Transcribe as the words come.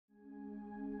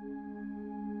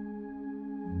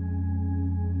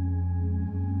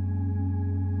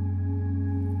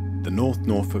The North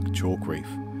Norfolk Chalk Reef,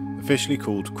 officially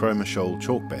called Cromer Shoal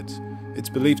Chalk Beds, it's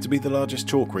believed to be the largest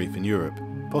chalk reef in Europe,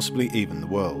 possibly even the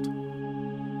world.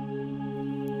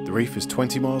 The reef is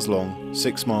 20 miles long,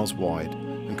 6 miles wide,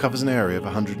 and covers an area of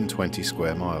 120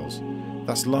 square miles.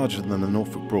 That's larger than the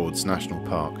Norfolk Broads National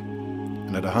Park,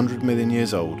 and at 100 million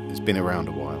years old, it's been around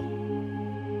a while.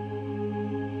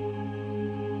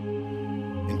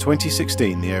 In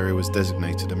 2016, the area was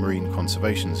designated a marine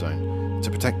conservation zone to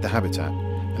protect the habitat,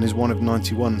 and is one of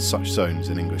 91 such zones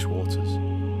in English waters.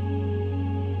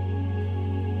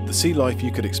 The sea life you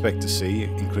could expect to see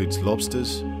includes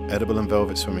lobsters, edible and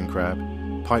velvet swimming crab,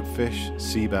 pipefish,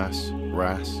 sea bass,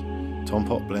 wrasse,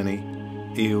 tompot blenny,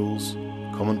 eels,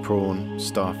 common prawn,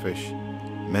 starfish,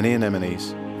 many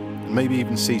anemones, and maybe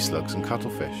even sea slugs and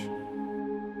cuttlefish.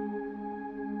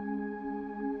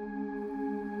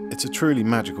 It's a truly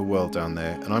magical world down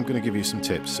there, and I'm going to give you some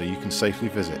tips so you can safely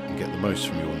visit and get the most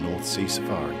from your North Sea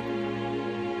safari.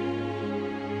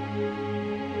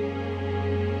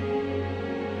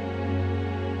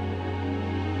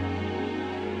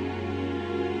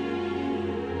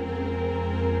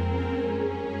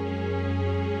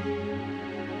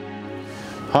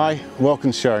 Hi,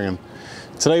 welcome to Sheringham.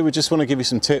 Today we just want to give you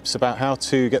some tips about how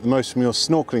to get the most from your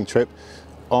snorkeling trip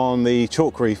on the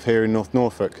Chalk Reef here in North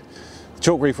Norfolk. The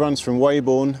Chalk Reef runs from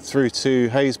Weybourne through to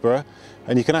Haysborough,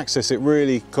 and you can access it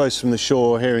really close from the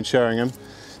shore here in Sheringham.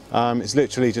 It's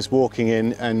literally just walking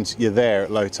in and you're there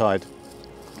at low tide.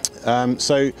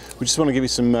 So we just want to give you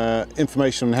some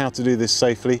information on how to do this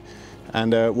safely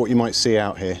and what you might see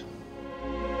out here.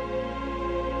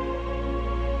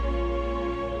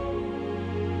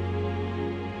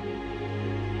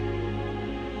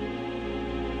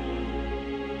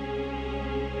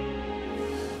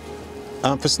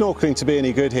 For snorkeling to be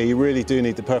any good here, you really do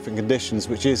need the perfect conditions,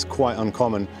 which is quite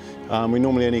uncommon. We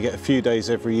normally only get a few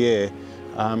days every year.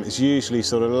 It's usually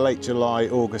sort of late July,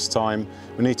 August time.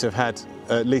 We need to have had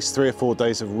at least 3 or 4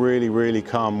 days of really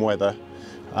calm weather.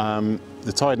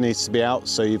 The tide needs to be out,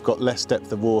 so you've got less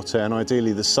depth of water, and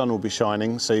ideally the sun will be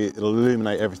shining, so it'll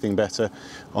illuminate everything better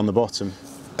on the bottom.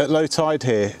 At low tide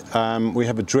here, we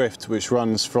have a drift which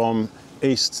runs from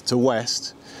east to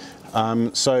west.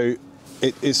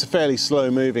 It's a fairly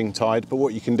slow moving tide, but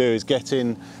what you can do is get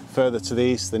in further to the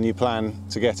east than you plan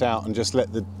to get out and just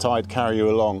let the tide carry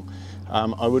you along.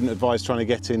 I wouldn't advise trying to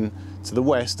get in to the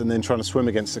west and then trying to swim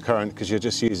against the current, because you're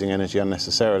just using energy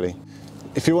unnecessarily.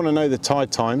 If you want to know the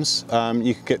tide times,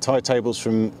 you can get tide tables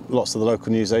from lots of the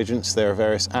local newsagents. There are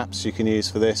various apps you can use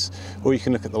for this, or you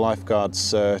can look at the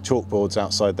lifeguards' chalkboards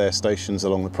outside their stations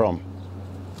along the prom.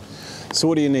 So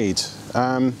what do you need?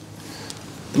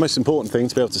 The most important thing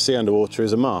to be able to see underwater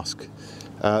is a mask.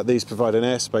 These provide an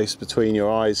airspace between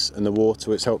your eyes and the water,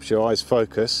 which helps your eyes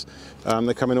focus.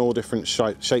 They come in all different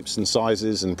shapes and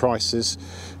sizes and prices.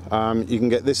 You can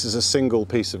get this as a single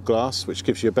piece of glass, which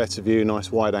gives you a better view,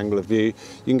 nice wide angle of view. You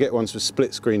can get ones with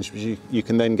split screens, which you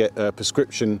can then get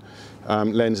prescription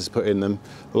lenses put in them.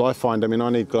 Well, I mean, I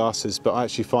need glasses, but I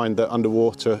actually find that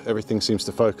underwater everything seems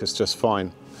to focus just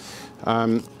fine.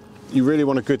 You really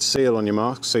want a good seal on your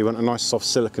mask, so you want a nice soft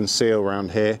silicone seal around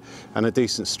here and a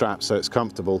decent strap so it's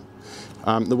comfortable.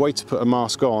 The way to put a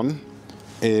mask on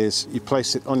is you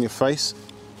place it on your face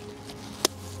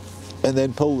and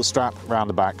then pull the strap around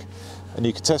the back, and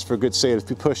you can test for a good seal. If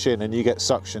you push in and you get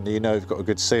suction, you know you've got a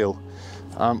good seal.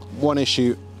 One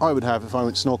issue I would have if I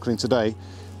went snorkeling today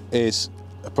is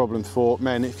a problem for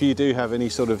men. If you do have any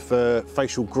sort of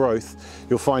facial growth,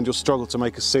 you'll find you'll struggle to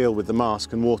make a seal with the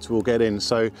mask and water will get in.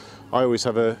 So I always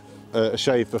have a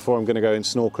shave before I'm going to go in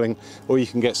snorkeling, or you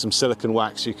can get some silicone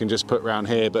wax you can just put around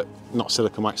here, but not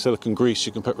silicone wax, silicone grease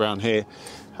you can put around here.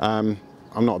 I'm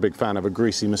not a big fan of a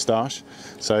greasy moustache,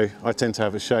 so I tend to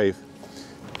have a shave.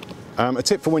 A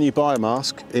tip for when you buy a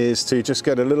mask is to just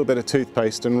get a little bit of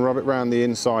toothpaste and rub it around the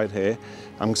inside here,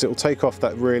 because it will take off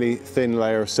that really thin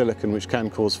layer of silicone which can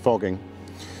cause fogging.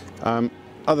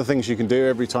 Other things you can do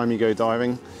every time you go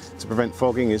diving to prevent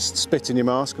fogging is spit in your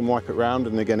mask and wipe it round,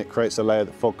 and again it creates a layer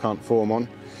that fog can't form on.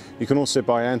 You can also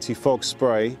buy anti-fog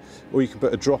spray, or you can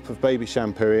put a drop of baby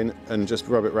shampoo in and just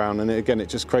rub it round, and again it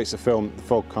just creates a film that the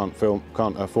fog can't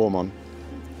form on.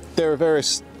 There are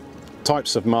various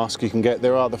types of masks you can get.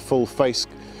 There are the full face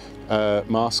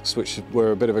masks, which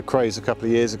were a bit of a craze a couple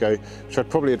of years ago, which I'd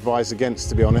probably advise against,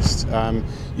 to be honest.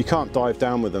 You can't dive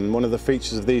down with them. One of the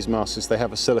features of these masks is they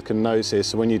have a silicone nose here,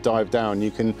 so when you dive down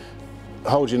you can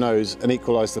hold your nose and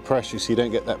equalise the pressure so you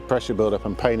don't get that pressure build-up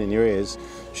and pain in your ears,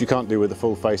 which you can't do with a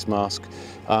full face mask.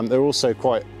 They're also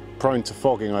quite prone to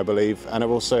fogging, I believe, and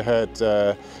I've also heard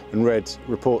and read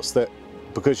reports that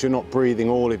because you're not breathing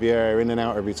all of your air in and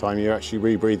out every time, you're actually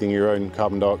rebreathing your own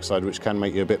carbon dioxide, which can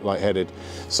make you a bit lightheaded.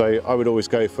 So I would always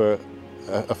go for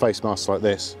a face mask like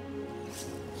this.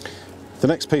 The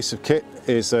next piece of kit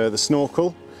is the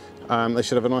Snorkel. They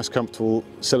should have a nice comfortable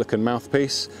silicone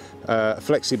mouthpiece, a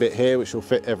flexi bit here which will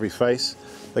fit every face.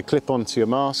 They clip onto your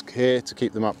mask here to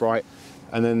keep them upright,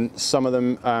 and then some of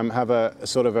them have a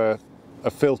sort of a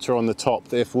filter on the top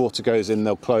that if water goes in,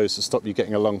 they'll close to stop you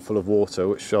getting a lung full of water,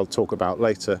 which I'll talk about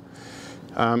later.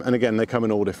 And again, they come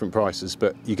in all different prices,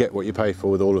 but you get what you pay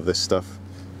for with all of this stuff.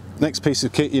 Next piece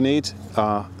of kit you need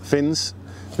are fins.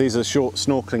 These are short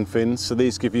snorkeling fins, so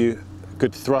these give you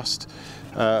good thrust.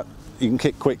 You can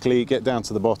kick quickly, get down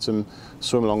to the bottom,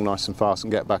 swim along nice and fast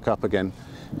and get back up again.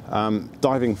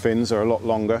 Diving fins are a lot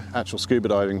longer, actual scuba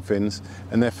diving fins,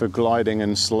 and they're for gliding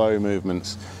and slow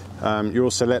movements. You're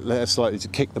also less likely to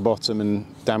kick the bottom and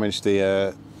damage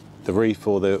the reef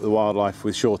or the wildlife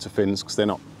with shorter fins because they're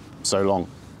not so long.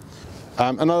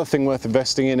 Another thing worth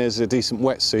investing in is a decent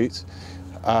wetsuit.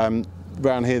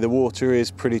 Around here the water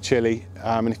is pretty chilly,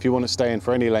 and if you want to stay in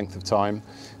for any length of time,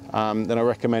 then I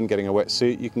recommend getting a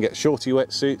wetsuit. You can get shorty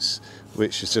wetsuits,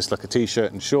 which is just like a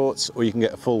t-shirt and shorts, or you can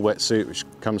get a full wetsuit which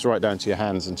comes right down to your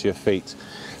hands and to your feet.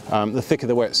 The thicker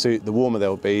the wetsuit, the warmer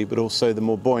they'll be, but also the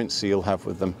more buoyancy you'll have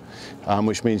with them,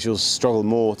 which means you'll struggle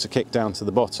more to kick down to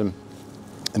the bottom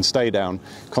and stay down,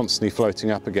 constantly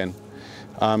floating up again.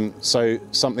 So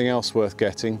something else worth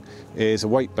getting is a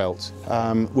weight belt,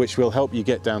 which will help you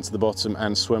get down to the bottom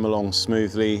and swim along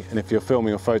smoothly, and if you're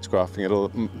filming or photographing,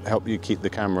 it'll help you keep the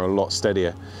camera a lot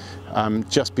steadier.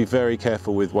 Just be very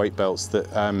careful with weight belts that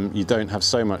you don't have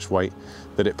so much weight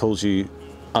that it pulls you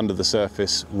under the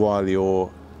surface while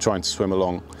you're trying to swim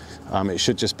along. It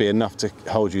should just be enough to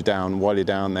hold you down while you're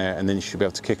down there, and then you should be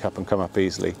able to kick up and come up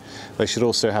easily. They should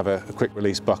also have a quick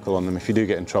release buckle on them. If you do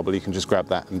get in trouble, you can just grab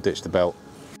that and ditch the belt.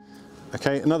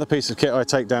 Okay, another piece of kit I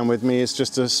take down with me is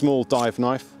just a small dive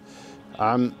knife.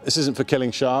 This isn't for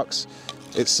killing sharks.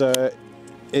 It's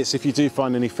if you do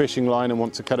find any fishing line and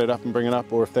want to cut it up and bring it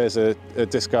up, or if there's a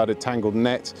discarded tangled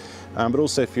net, but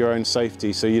also for your own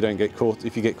safety, so you don't get caught.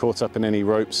 If you get caught up in any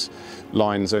ropes,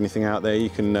 lines or anything out there, you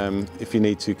can, if you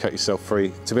need to, cut yourself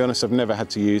free. To be honest, I've never had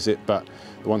to use it, but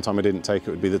the one time I didn't take it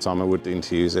would be the time I would need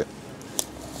to use it.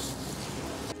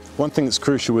 One thing that's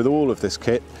crucial with all of this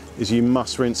kit is you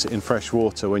must rinse it in fresh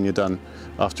water when you're done.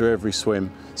 After every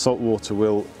swim, salt water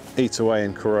will eat away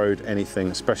and corrode anything,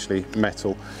 especially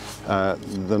metal.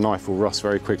 The knife will rust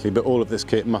very quickly, but all of this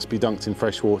kit must be dunked in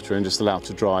fresh water and just allowed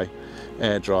to dry,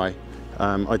 air dry.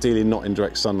 Ideally not in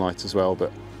direct sunlight as well,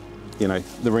 but you know,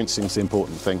 the rinsing is the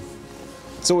important thing.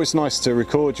 It's always nice to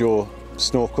record your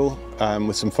snorkel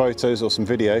with some photos or some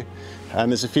video, and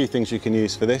there's a few things you can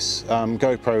use for this.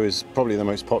 GoPro is probably the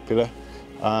most popular.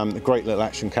 The great little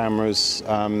action cameras.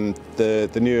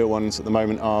 The newer ones at the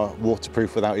moment are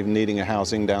waterproof without even needing a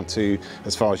housing down to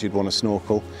as far as you'd want to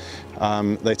snorkel.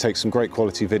 They take some great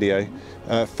quality video.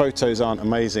 Photos aren't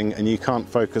amazing, and you can't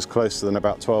focus closer than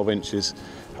about 12 inches.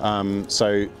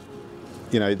 So,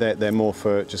 you know, they're more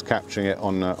for just capturing it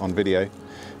on video.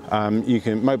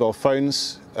 Mobile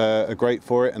phones are great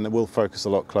for it, and they will focus a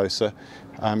lot closer.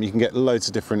 You can get loads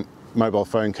of different mobile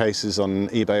phone cases on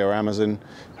eBay or Amazon.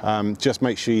 Just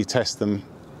make sure you test them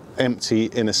empty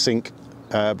in a sink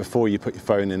before you put your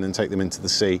phone in and take them into the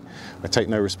sea. I take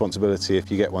no responsibility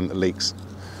if you get one that leaks.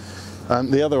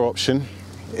 The other option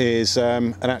is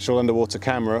an actual underwater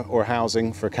camera or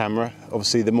housing for a camera.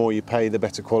 Obviously, the more you pay, the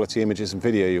better quality images and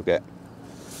video you'll get.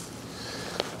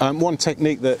 One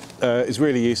technique that is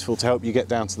really useful to help you get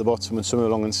down to the bottom and swim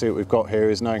along and see what we've got here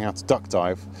is knowing how to duck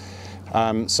dive.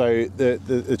 So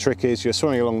the trick is you're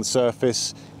swimming along the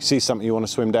surface, you see something you want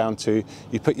to swim down to,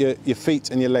 you put your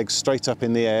feet and your legs straight up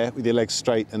in the air with your legs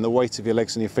straight, and the weight of your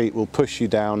legs and your feet will push you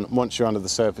down. Once you're under the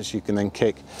surface, you can then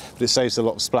kick, but it saves a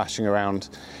lot of splashing around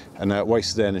and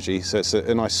wasted energy, so it's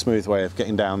a nice smooth way of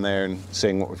getting down there and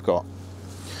seeing what we've got.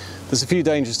 There's a few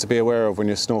dangers to be aware of when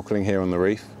you're snorkeling here on the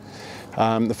reef.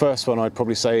 The first one I'd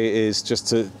probably say is just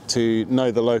to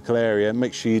know the local area.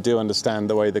 Make sure you do understand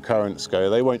the way the currents go.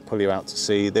 They won't pull you out to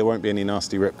sea. There won't be any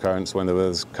nasty rip currents when the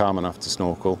weather's calm enough to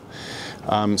snorkel.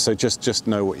 So just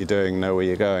know what you're doing, know where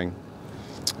you're going.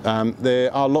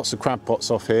 There are lots of crab pots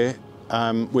off here,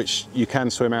 which you can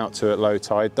swim out to at low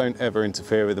tide. Don't ever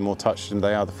interfere with them or touch them.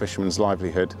 They are the fisherman's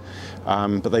livelihood.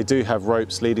 But they do have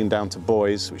ropes leading down to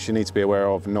buoys, which you need to be aware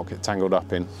of and not get tangled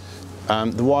up in.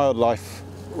 The wildlife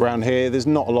around here, there's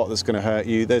not a lot that's going to hurt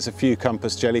you. There's a few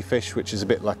compass jellyfish, which is a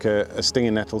bit like a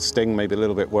stinging nettle sting, maybe a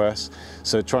little bit worse,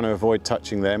 so trying to avoid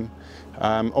touching them.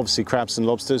 Obviously crabs and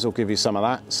lobsters will give you some of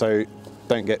that, so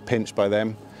don't get pinched by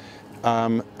them.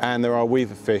 and there are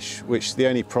weaver fish, which the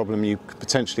only problem you could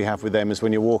potentially have with them is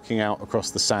when you're walking out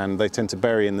across the sand. They tend to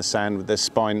bury in the sand with their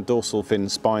spine, dorsal fin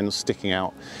spines sticking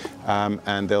out,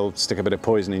 and they'll stick a bit of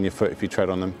poison in your foot if you tread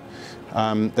on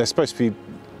them. They're supposed to be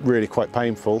really quite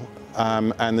painful,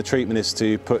 and the treatment is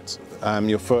to put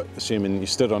your foot, assuming you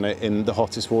stood on it, in the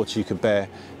hottest water you could bear,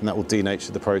 and that will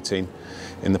denature the protein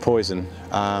in the poison.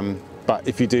 But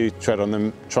if you do tread on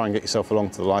them, try and get yourself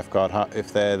along to the lifeguard hut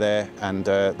if they're there, and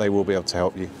they will be able to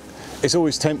help you. It's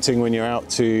always tempting when you're out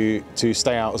to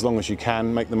stay out as long as you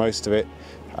can, make the most of it,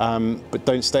 but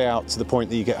don't stay out to the point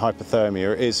that you get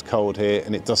hypothermia. It is cold here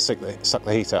and it does suck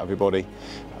the heat out of your body.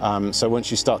 So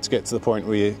once you start to get to the point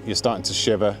where you're starting to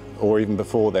shiver, or even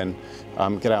before then,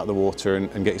 get out of the water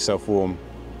and get yourself warm.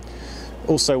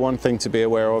 Also, one thing to be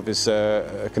aware of is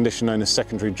a condition known as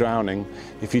secondary drowning.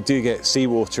 If you do get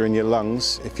seawater in your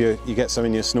lungs, if you get some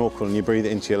in your snorkel and you breathe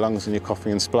it into your lungs and you're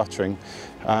coughing and spluttering,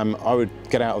 I would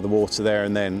get out of the water there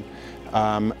and then.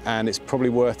 And it's probably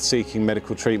worth seeking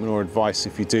medical treatment or advice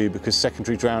if you do, because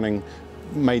secondary drowning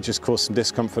may just cause some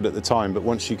discomfort at the time, but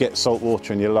once you get salt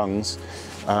water in your lungs,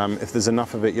 if there's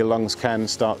enough of it, your lungs can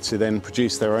start to then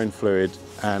produce their own fluid,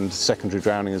 and secondary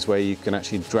drowning is where you can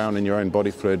actually drown in your own body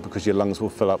fluid because your lungs will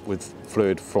fill up with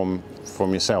fluid from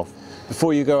yourself.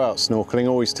 Before you go out snorkeling,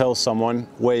 always tell someone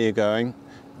where you're going,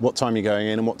 what time you're going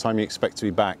in, and what time you expect to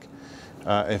be back.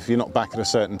 If you're not back at a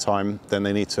certain time, then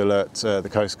they need to alert the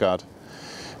Coast Guard.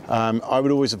 I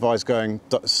would always advise going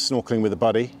snorkeling with a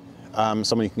buddy,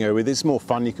 someone you can go with. It's more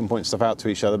fun, you can point stuff out to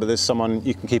each other, but there's someone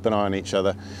you can keep an eye on each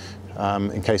other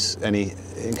in case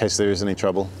there is any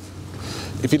trouble.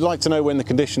 If you'd like to know when the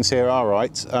conditions here are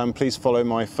right, please follow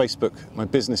my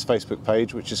business Facebook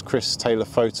page, which is Chris Taylor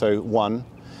Photo 1,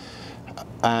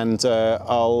 and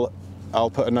I'll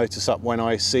put a notice up when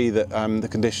I see that the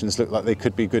conditions look like they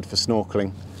could be good for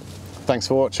snorkeling. Thanks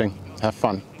for watching. Have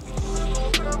fun.